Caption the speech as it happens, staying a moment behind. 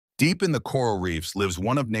Deep in the coral reefs lives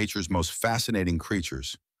one of nature's most fascinating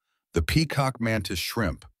creatures, the Peacock Mantis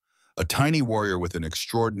shrimp, a tiny warrior with an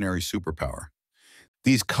extraordinary superpower.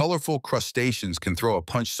 These colorful crustaceans can throw a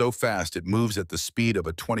punch so fast it moves at the speed of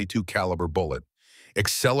a .22 caliber bullet,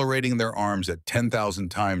 accelerating their arms at 10,000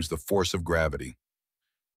 times the force of gravity.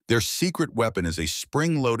 Their secret weapon is a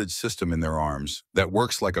spring-loaded system in their arms that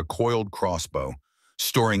works like a coiled crossbow,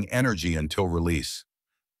 storing energy until release.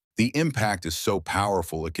 The impact is so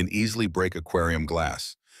powerful it can easily break aquarium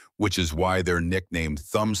glass, which is why they're nicknamed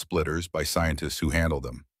thumb splitters by scientists who handle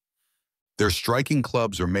them. Their striking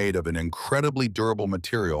clubs are made of an incredibly durable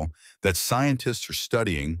material that scientists are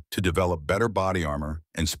studying to develop better body armor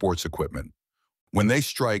and sports equipment. When they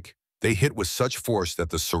strike, they hit with such force that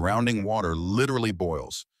the surrounding water literally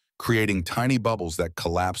boils, creating tiny bubbles that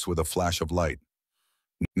collapse with a flash of light.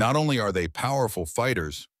 Not only are they powerful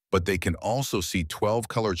fighters, but they can also see 12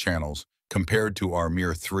 color channels compared to our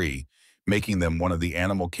mere 3, making them one of the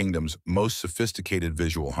animal kingdom's most sophisticated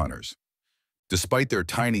visual hunters. Despite their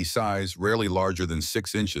tiny size, rarely larger than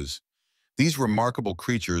 6 inches, these remarkable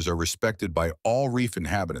creatures are respected by all reef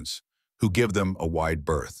inhabitants, who give them a wide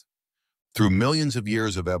berth. Through millions of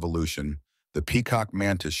years of evolution, the peacock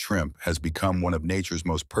mantis shrimp has become one of nature's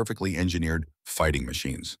most perfectly engineered fighting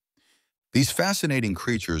machines. These fascinating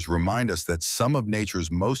creatures remind us that some of nature's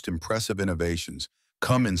most impressive innovations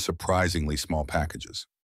come in surprisingly small packages.